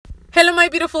Hello my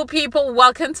beautiful people,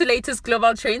 welcome to latest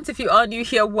global trends. If you are new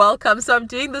here, welcome. So I'm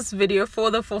doing this video for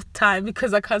the fourth time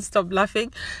because I can't stop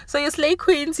laughing. So your slay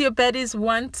queens, your baddies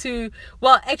want to,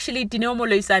 well actually Dineo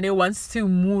Moloisane wants to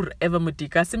MOER Eva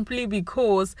Modika simply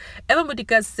because Eva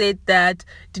Modika said that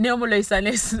Dineo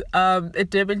Moloisane's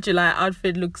Durban July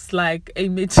outfit looks like a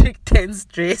Matric Dance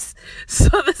dress. So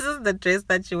this is the dress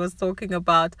that she was talking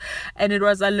about, and it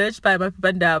was alleged by my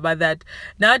Pandaba that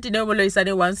now Dineo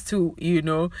Moloisane wants to,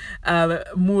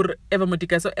 MOER Eva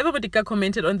Modika. So Eva Modika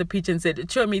commented on the pitch and said,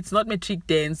 "Chomi, it's not Matric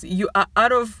Dance. You are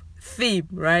out of theme,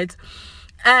 right?"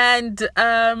 And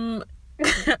I'm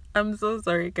so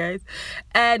sorry, guys.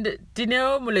 And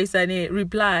Dineo Moloisane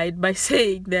replied by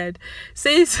saying that,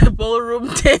 says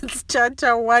ballroom dance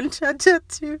cha-cha 1, cha-cha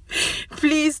 2.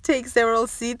 Please take several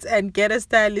seats and get a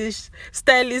stylist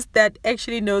that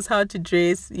actually knows how to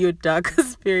dress your darker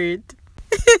spirit.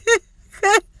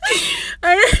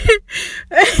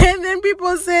 And then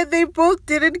people said they both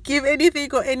didn't give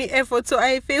anything or any effort, so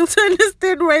I fail to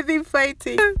understand why they're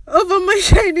fighting over my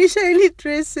shiny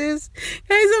dresses.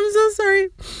 Guys, I'm so sorry.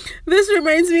 This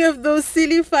reminds me of those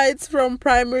silly fights from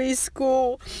primary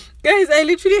school. Guys, I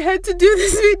literally had to do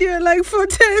this video like 4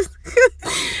 times.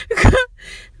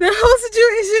 The whole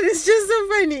situation is just so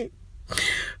funny.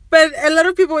 But a lot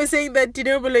of people were saying that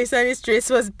Dineo Moloisane's dress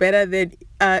was better than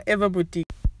Eva Modika.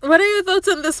 What are your thoughts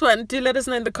on this one? Do let us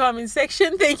know in the comment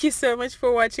section. Thank you so much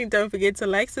for watching. Don't forget to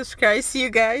like, subscribe. See you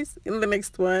guys in the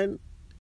next one.